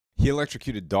He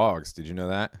electrocuted dogs. Did you know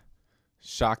that?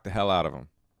 Shocked the hell out of them.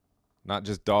 Not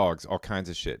just dogs, all kinds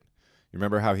of shit. You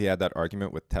remember how he had that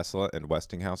argument with Tesla and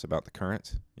Westinghouse about the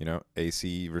currents? You know,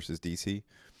 AC versus DC?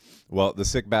 Well, the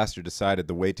sick bastard decided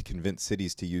the way to convince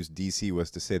cities to use DC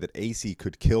was to say that AC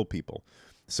could kill people.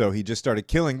 So he just started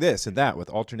killing this and that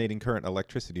with alternating current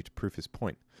electricity to prove his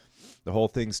point. The whole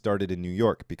thing started in New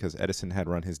York because Edison had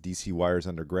run his DC wires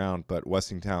underground, but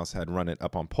Westinghouse had run it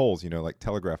up on poles, you know, like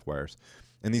telegraph wires.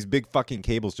 And these big fucking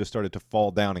cables just started to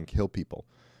fall down and kill people.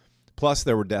 Plus,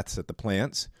 there were deaths at the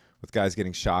plants, with guys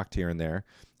getting shocked here and there.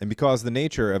 And because the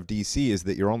nature of DC is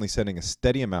that you're only sending a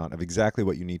steady amount of exactly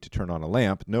what you need to turn on a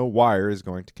lamp, no wire is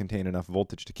going to contain enough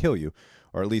voltage to kill you.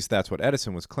 Or at least that's what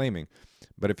Edison was claiming.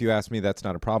 But if you ask me, that's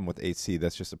not a problem with AC.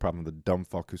 That's just a problem with the dumb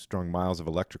fuck who strung miles of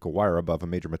electrical wire above a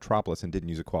major metropolis and didn't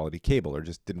use a quality cable or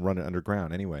just didn't run it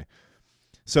underground anyway.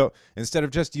 So instead of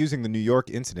just using the New York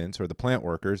incidents or the plant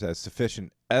workers as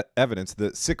sufficient evidence,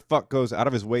 the sick fuck goes out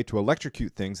of his way to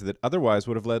electrocute things that otherwise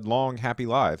would have led long, happy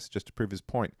lives just to prove his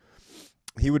point.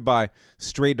 He would buy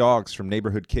stray dogs from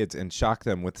neighborhood kids and shock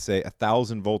them with, say,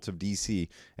 1,000 volts of DC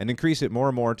and increase it more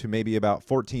and more to maybe about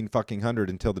 14 fucking hundred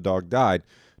until the dog died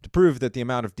to prove that the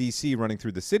amount of DC running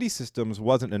through the city systems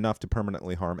wasn't enough to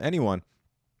permanently harm anyone.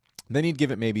 Then he'd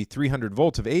give it maybe 300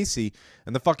 volts of AC,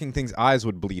 and the fucking thing's eyes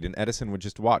would bleed, and Edison would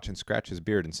just watch and scratch his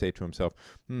beard and say to himself,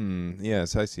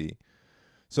 yes, I see.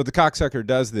 So the cocksucker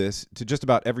does this to just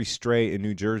about every stray in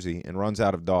New Jersey and runs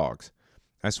out of dogs.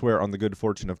 I swear on the good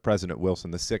fortune of President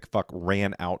Wilson, the sick fuck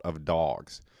ran out of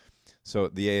dogs. So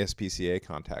the ASPCA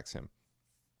contacts him.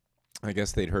 I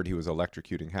guess they'd heard he was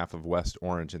electrocuting half of West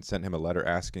Orange and sent him a letter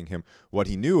asking him what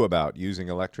he knew about using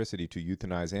electricity to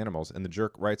euthanize animals. And the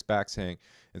jerk writes back saying,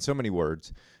 in so many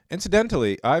words,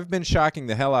 incidentally, I've been shocking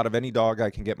the hell out of any dog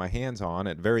I can get my hands on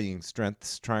at varying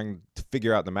strengths, trying to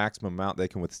figure out the maximum amount they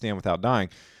can withstand without dying.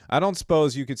 I don't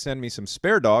suppose you could send me some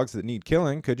spare dogs that need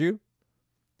killing, could you?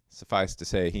 Suffice to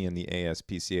say, he and the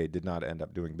ASPCA did not end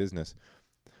up doing business.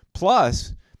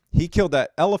 Plus, he killed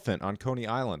that elephant on Coney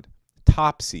Island,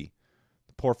 Topsy.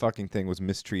 Poor fucking thing was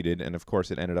mistreated, and of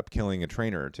course it ended up killing a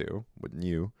trainer or two, wouldn't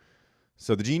you?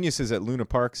 So the geniuses at Luna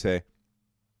Park say,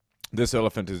 this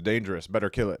elephant is dangerous, better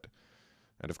kill it.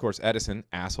 And of course Edison,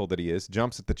 asshole that he is,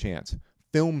 jumps at the chance,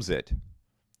 films it,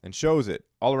 and shows it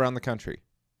all around the country.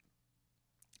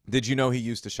 Did you know he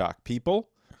used to shock people?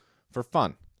 For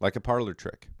fun, like a parlor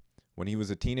trick. When he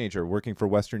was a teenager working for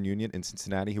Western Union in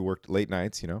Cincinnati, he worked late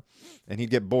nights, you know, and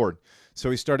he'd get bored. So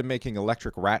he started making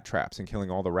electric rat traps and killing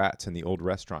all the rats in the old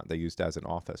restaurant they used as an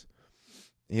office.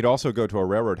 He'd also go to a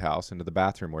railroad house into the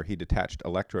bathroom where he'd attached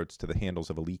electrodes to the handles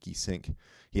of a leaky sink.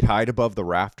 He'd hide above the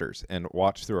rafters and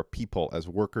watch through a peephole as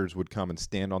workers would come and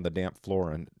stand on the damp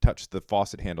floor and touch the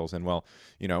faucet handles and, well,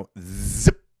 you know,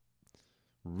 zip.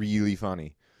 Really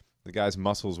funny. The guy's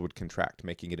muscles would contract,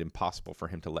 making it impossible for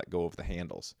him to let go of the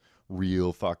handles.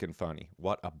 Real fucking funny.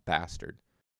 What a bastard.